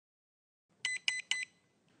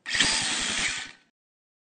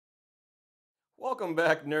Welcome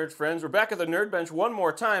back, nerd friends. We're back at the Nerd Bench one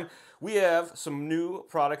more time. We have some new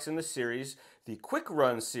products in the series. The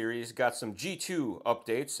Quicrun series got some G2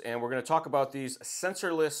 updates, and we're going to talk about these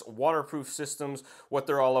sensorless waterproof systems, what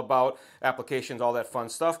they're all about, applications, all that fun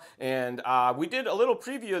stuff. And we did a little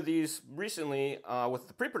preview of these recently with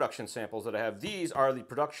the pre-production samples that I have. These are the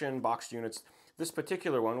production boxed units. This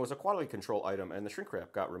particular one was a quality control item, and the shrink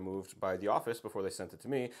wrap got removed by the office before they sent it to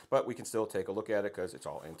me, but we can still take a look at it because it's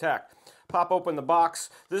all intact. Pop open the box.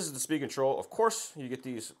 This is the speed control. Of course, you get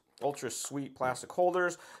these ultra sweet plastic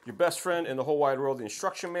holders, your best friend in the whole wide world, the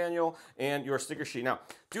instruction manual, and your sticker sheet. Now,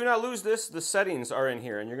 do not lose this. The settings are in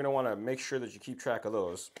here, and you're going to want to make sure that you keep track of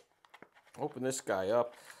those. Open this guy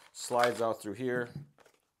up, slides out through here.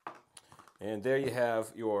 And there you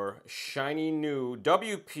have your shiny new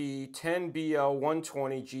WP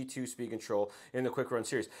 10BL120 G2 speed control in the Quicrun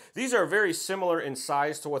series. These are very similar in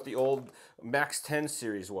size to what the old Max 10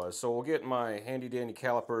 series was. So we'll get my handy dandy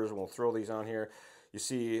calipers and we'll throw these on here. You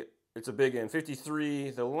see it's a big end, 53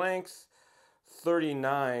 the length,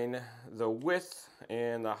 39 the width,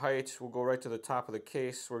 and the height will go right to the top of the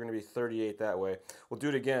case. We're going to be 38 that way. We'll do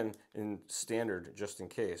it again in standard just in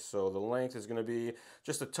case. So the length is going to be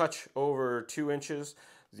just a touch over 2 inches.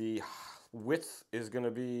 The width is going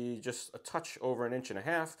to be just a touch over 1.5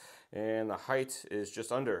 inches, and the height is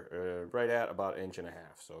just under, right at about 1.5 inches.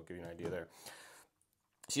 So I'll give you an idea there.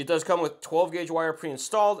 See, it does come with 12 gauge wire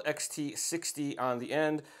pre-installed, XT60 on the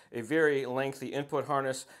end, a very lengthy input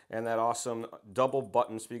harness, and that awesome double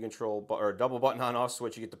button speed control, or double button on off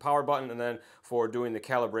switch. You get the power button, and then for doing the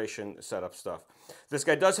calibration setup stuff. This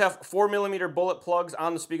guy does have 4mm bullet plugs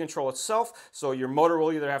on the speed control itself, so your motor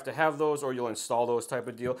will either have to have those or you'll install those type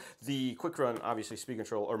of deal. The Quicrun, obviously, speed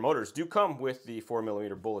control or motors do come with the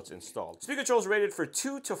 4mm bullets installed. Speed control is rated for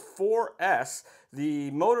 2 to 4S.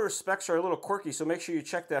 The motor specs are a little quirky, so make sure you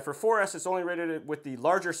check that. For 4S, it's only rated with the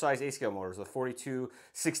larger size A-scale motors, the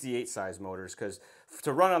 4268 size motors, because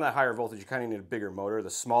to run on that higher voltage, you kind of need a bigger motor. The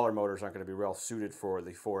smaller motors aren't going to be well suited for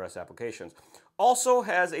the 4S applications. Also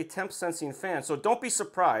has a temp sensing fan, so don't be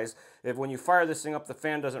surprised if when you fire this thing up, the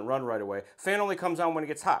fan doesn't run right away. Fan only comes on when it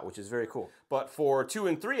gets hot, which is very cool. But for 2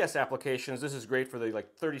 and 3S applications, this is great for the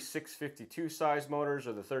 3652 size motors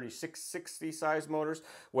or the 3660 size motors,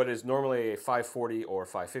 what is normally a 540 or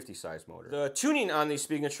 550 size motor. The tuning on these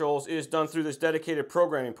speed controls is done through this dedicated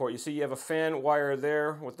programming port. You see you have a fan wire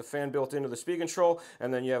there with the fan built into the speed control,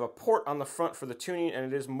 and then you have a port on the front for the tuning,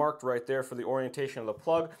 and it is marked right there for the orientation of the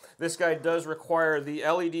plug. This guy does require the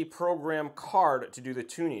LED program card to do the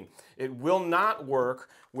tuning. It will not work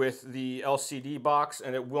with the LCD box,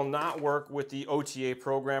 and it will not work with the OTA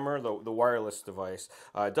programmer, the wireless device.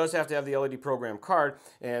 It does have to have the LED program card,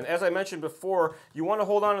 and as I mentioned before, you want to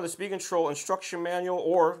hold on to the speed control instruction manual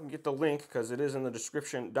or get the link, because it is in the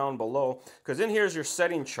description down below, because in here is your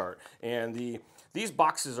setting chart, and these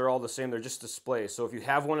boxes are all the same, they're just displays. So if you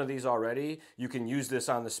have one of these already, you can use this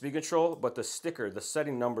on the speed control, but the sticker, the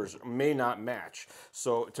setting numbers may not match.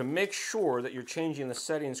 So to make sure that you're changing the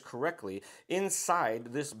settings correctly, inside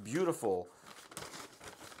this beautiful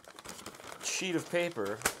sheet of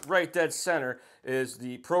paper, right dead center, is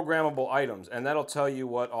the programmable items, and that'll tell you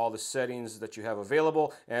what all the settings that you have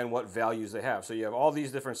available and what values they have. So you have all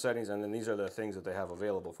these different settings, and then these are the things that they have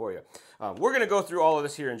available for you. We're going to go through all of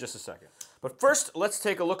this here in just a second. But first, let's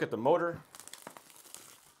take a look at the motor.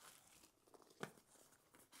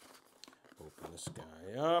 Open this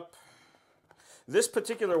guy up. This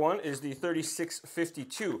particular one is the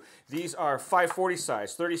 3652. These are 540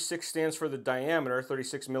 size. 36 stands for the diameter,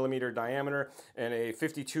 36mm diameter, and a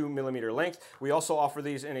 52mm length. We also offer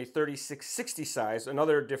these in a 3660 size.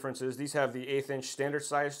 Another difference is these have the 1/8 inch standard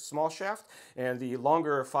size small shaft, and the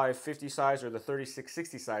longer 550 size or the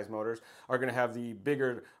 3660 size motors are going to have the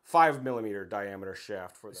bigger 5mm diameter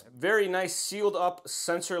shaft for them. Very nice sealed up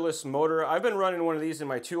sensorless motor. I've been running one of these in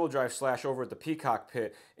my 2-wheel drive slash over at the Peacock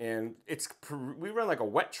pit, and we run like a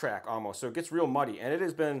wet track almost, so it gets real muddy, and it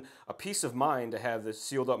has been a peace of mind to have this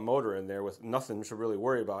sealed up motor in there with nothing to really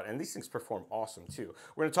worry about, and these things perform awesome too.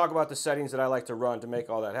 We're going to talk about the settings that I like to run to make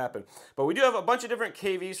all that happen, but we do have a bunch of different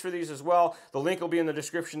KVs for these as well. The link will be in the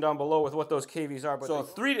description down below with what those KVs are. But so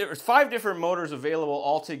 5 different motors available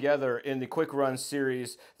all together in the Quicrun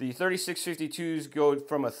series. The 3652s go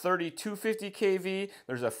from a 3250 kV,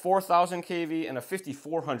 there's a 4000 kV, and a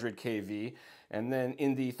 5400 kV. And then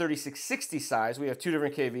in the 3660 size, we have 2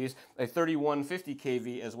 different KVs, a 3150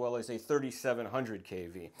 kV as well as a 3700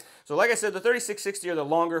 kV. So like I said, the 3660 are the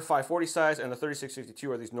longer 540 size, and the 3662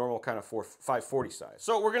 are these normal kind of 540 size.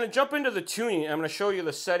 So we're going to jump into the tuning. I'm going to show you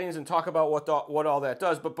the settings and talk about what all that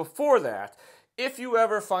does. But before that, If you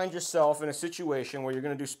ever find yourself in a situation where you're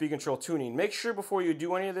going to do speed control tuning, make sure before you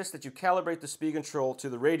do any of this that you calibrate the speed control to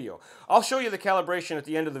the radio. I'll show you the calibration at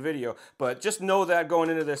the end of the video, but just know that going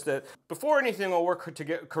into this, that before anything will work to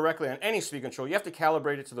get correctly on any speed control, you have to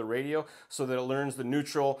calibrate it to the radio so that it learns the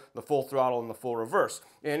neutral, the full throttle, and the full reverse.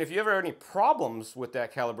 And if you ever have any problems with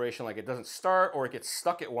that calibration, like it doesn't start or it gets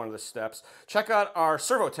stuck at one of the steps, check out our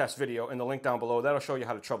servo test video in the link down below. That'll show you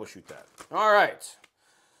how to troubleshoot that. All right,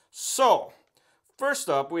 so first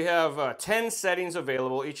up, we have 10 settings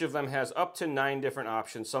available. Each of them has up to 9 different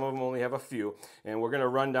options. Some of them only have a few, and we're going to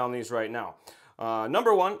run down these right now.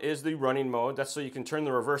 Number 1 is the running mode. That's so you can turn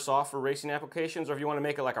the reverse off for racing applications, or if you want to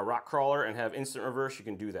make it like a rock crawler and have instant reverse, you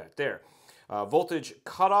can do that there. Voltage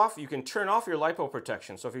cutoff, you can turn off your LiPo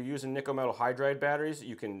protection. So if you're using nickel metal hydride batteries,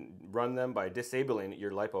 you can run them by disabling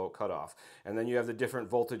your LiPo cutoff. And then you have the different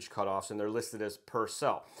voltage cutoffs, and they're listed as per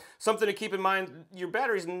cell. Something to keep in mind, your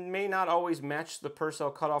batteries may not always match the per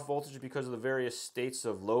cell cutoff voltage because of the various states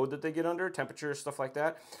of load that they get under, temperature, stuff like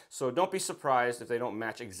that. So don't be surprised if they don't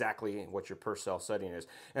match exactly what your per cell setting is.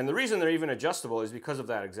 And the reason they're even adjustable is because of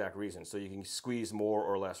that exact reason. So you can squeeze more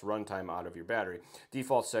or less runtime out of your battery.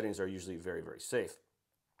 Default settings are usually very safe.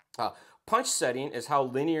 Punch setting is how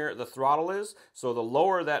linear the throttle is. So the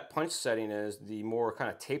lower that punch setting is, the more kind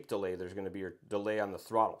of tape delay there's going to be, or delay on the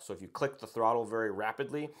throttle. So if you click the throttle very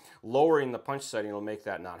rapidly, lowering the punch setting will make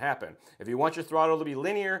that not happen. If you want your throttle to be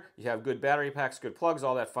linear, you have good battery packs, good plugs,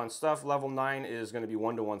 all that fun stuff, level 9 is going to be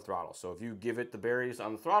 1-to-1 throttle. So if you give it the berries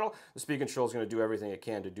on the throttle, the speed control is going to do everything it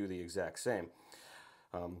can to do the exact same.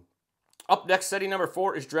 Up next, setting number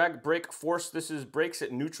 4 is drag brake force. This is brakes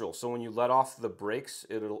at neutral. So when you let off the brakes,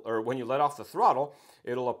 when you let off the throttle,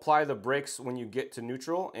 it'll apply the brakes when you get to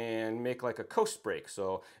neutral and make like a coast brake.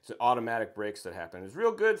 So it's automatic brakes that happen. It's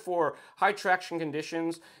real good for high traction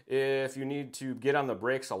conditions. If you need to get on the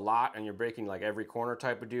brakes a lot and you're braking like every corner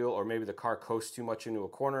type of deal, or maybe the car coasts too much into a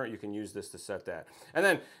corner, you can use this to set that. And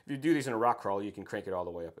then if you do these in a rock crawl, you can crank it all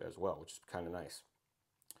the way up as well, which is kind of nice.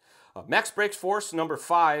 Max brake force, number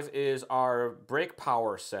 5, is our brake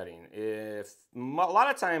power setting. If a lot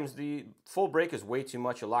of times the full brake is way too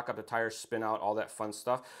much, you lock up the tires, spin out, all that fun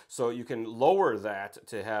stuff. So you can lower that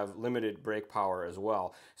to have limited brake power as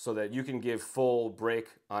well, so that you can give full brake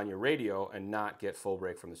on your radio and not get full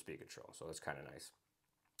brake from the speed control. So that's kind of nice.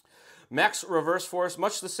 Max reverse force,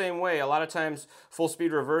 much the same way. A lot of times full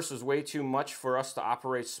speed reverse is way too much for us to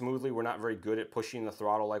operate smoothly. We're not very good at pushing the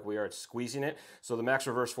throttle like we are at squeezing it. So the max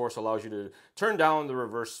reverse force allows you to turn down the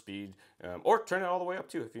reverse speed, or turn it all the way up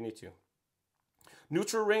too if you need to.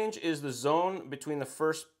 Neutral range is the zone between the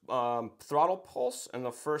first throttle pulse and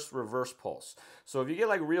the first reverse pulse. So if you get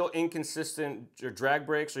like real inconsistent drag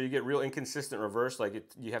brakes, or you get real inconsistent reverse, like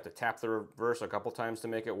you have to tap the reverse a couple times to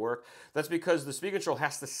make it work, that's because the speed control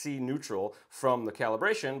has to see neutral from the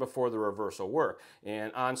calibration before the reverse will work.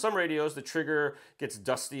 And on some radios, the trigger gets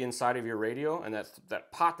dusty inside of your radio, and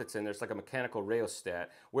that pot that's in there, it's like a mechanical rheostat,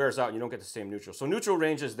 wears out and you don't get the same neutral. So neutral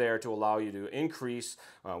range is there to allow you to increase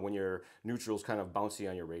when your neutral's kind of bouncy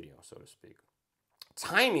on your radio, so to speak.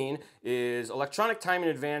 Timing is electronic time in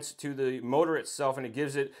advance to the motor itself, and it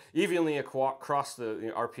gives it evenly across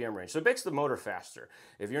the RPM range. So it makes the motor faster.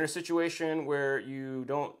 If you're in a situation where you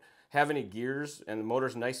don't have any gears and the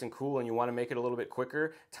motor's nice and cool and you want to make it a little bit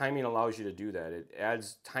quicker, timing allows you to do that. It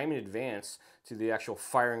adds time in advance to the actual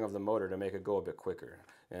firing of the motor to make it go a bit quicker,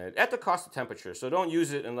 at the cost of temperature. So don't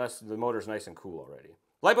use it unless the motor's nice and cool already.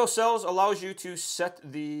 LiPo cells allows you to set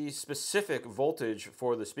the specific voltage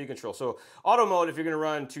for the speed control. So auto mode, if you're going to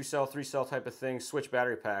run 2-cell, 3-cell type of thing, switch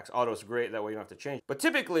battery packs. Auto's great, that way you don't have to change. But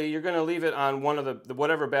typically, you're going to leave it on one of the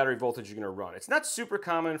whatever battery voltage you're going to run. It's not super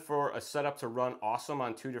common for a setup to run awesome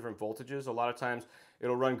on 2 different voltages. A lot of times,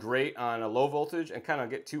 it'll run great on a low voltage and kind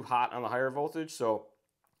of get too hot on the higher voltage. So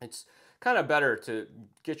it's kind of better to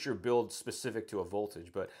get your build specific to a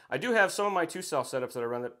voltage. But I do have some of my 2-cell setups that I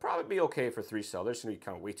run that probably be okay for 3-cell. They're just going to be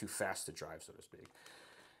kind of way too fast to drive, so to speak.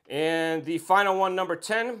 And the final one, number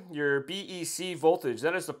 10, your BEC voltage.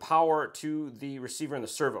 That is the power to the receiver and the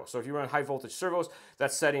servo. So if you run high voltage servos,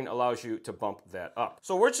 that setting allows you to bump that up.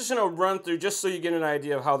 So we're just going to run through, just so you get an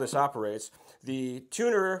idea of how this operates. The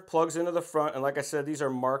tuner plugs into the front, and like I said, these are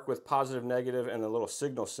marked with positive, negative, and a little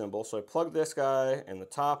signal symbol. So I plug this guy in the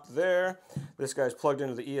top there. This guy's plugged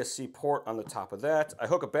into the ESC port on the top of that. I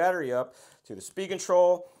hook a battery up to the speed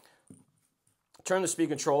control. Turn the speed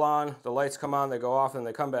control on, the lights come on, they go off, and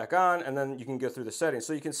they come back on, and then you can go through the settings.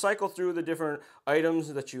 So you can cycle through the different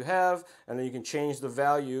items that you have, and then you can change the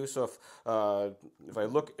value. So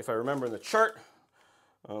if I remember in the chart,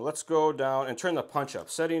 let's go down and turn the punch up.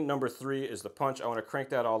 Setting number 3 is the punch. I want to crank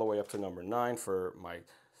that all the way up to number 9 for my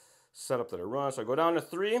setup that I run. So I go down to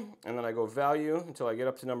 3, and then I go value until I get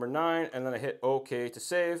up to number 9, and then I hit OK to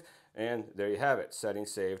save, and there you have it.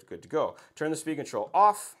 Settings saved, good to go. Turn the speed control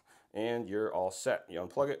off, and you're all set. You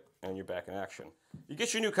unplug it, and you're back in action. You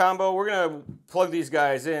get your new combo. We're going to plug these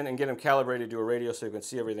guys in and get them calibrated to a radio so you can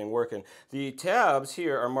see everything working. The tabs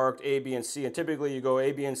here are marked A, B, and C, and typically you go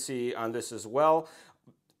A, B, and C on this as well.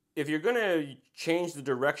 If you're going to change the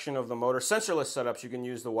direction of the motor, sensorless setups, you can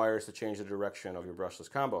use the wires to change the direction of your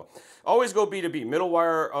brushless combo. Always go B to B, middle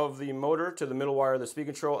wire of the motor to the middle wire of the speed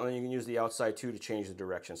control, and then you can use the outside too to change the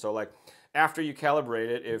direction. So like after you calibrate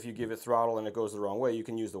it, if you give it throttle and it goes the wrong way, you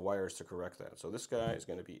can use the wires to correct that. So this guy is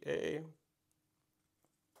going to be A.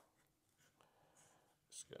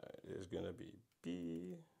 This guy is going to be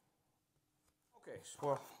B. Okay,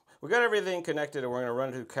 well, we got everything connected and we're going to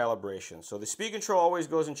run through calibration. So the speed control always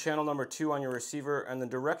goes in channel number 2 on your receiver, and the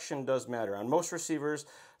direction does matter. On most receivers,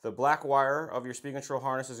 the black wire of your speed control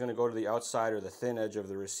harness is going to go to the outside or the thin edge of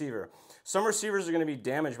the receiver. Some receivers are going to be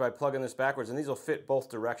damaged by plugging this backwards, and these will fit both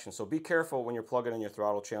directions. So be careful when you're plugging in your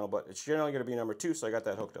throttle channel, but it's generally going to be number 2, so I got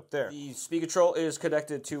that hooked up there. The speed control is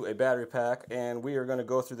connected to a battery pack, and we are going to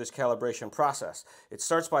go through this calibration process. It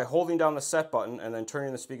starts by holding down the set button and then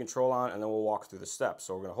turning the speed control on, and then we'll walk through the steps.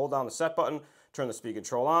 So we're going to hold down the set button, turn the speed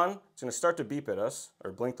control on. It's going to start to beep at us,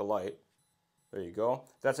 or blink the light. There you go.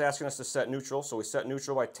 That's asking us to set neutral, so we set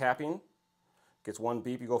neutral by tapping. Gets one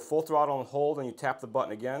beep. You go full throttle and hold, and you tap the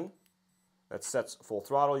button again. That sets full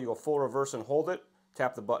throttle. You go full reverse and hold it.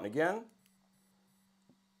 Tap the button again.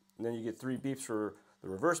 And then you get 3 beeps for the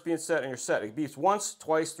reverse being set, and you're set. It beeps once,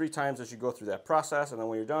 twice, 3 times as you go through that process, and then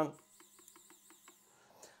when you're done,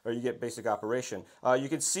 or you get basic operation. You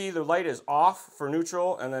can see the light is off for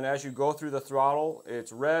neutral, and then as you go through the throttle,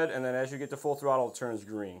 it's red, and then as you get to full throttle, it turns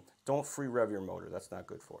green. Don't free rev your motor. That's not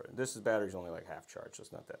good for it. This battery's only like half charged, so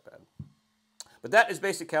it's not that bad. But that is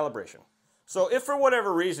basic calibration. So if for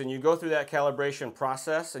whatever reason you go through that calibration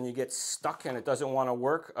process and you get stuck and it doesn't want to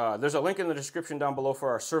work, there's a link in the description down below for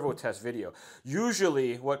our servo test video.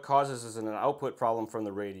 Usually what causes is an output problem from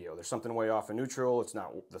the radio. There's something way off in neutral, it's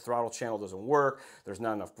not, the throttle channel doesn't work, there's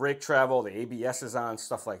not enough brake travel, the ABS is on,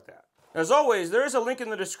 stuff like that. As always, there is a link in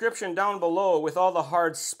the description down below with all the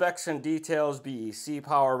hard specs and details, BEC,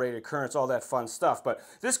 power rated currents, all that fun stuff. But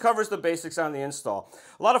this covers the basics on the install.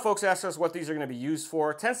 A lot of folks ask us what these are going to be used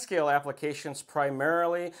for. 10 scale applications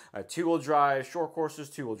primarily, 2-wheel drive short courses,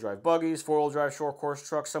 2-wheel drive buggies, 4-wheel drive short course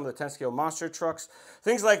trucks, some of the 10 scale monster trucks.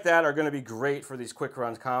 Things like that are going to be great for these quick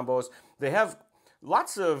run combos. They have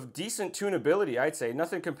lots of decent tunability, I'd say.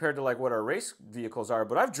 Nothing compared to like what our race vehicles are,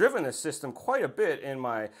 but I've driven this system quite a bit in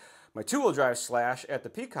my 2-wheel drive slash at the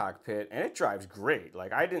Peacock pit, and it drives great.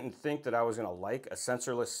 Like, I didn't think that I was going to like a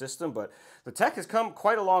sensorless system, but the tech has come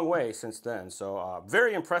quite a long way since then. So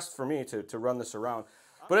very impressed for me to run this around.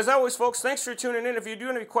 But as always, folks, thanks for tuning in. If you do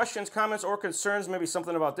have any questions, comments, or concerns, maybe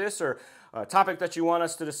something about this or a topic that you want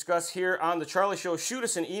us to discuss here on The Charlie Show, shoot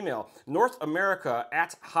us an email,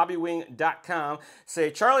 northamerica@hobbywing.com.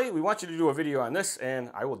 Say, Charlie, we want you to do a video on this,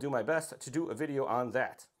 and I will do my best to do a video on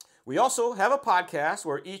that. We also have a podcast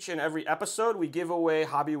where each and every episode we give away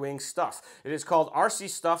HOBBYWING stuff. It is called RC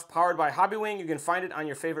Stuff, powered by HOBBYWING. You can find it on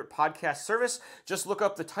your favorite podcast service. Just look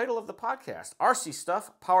up the title of the podcast, RC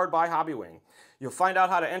Stuff, powered by HOBBYWING. You'll find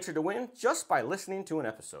out how to enter to win just by listening to an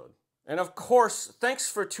episode. And of course, thanks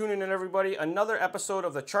for tuning in, everybody. Another episode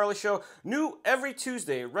of The Charlie Show, new every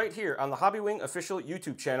Tuesday right here on the HOBBYWING official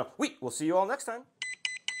YouTube channel. We will see you all next time.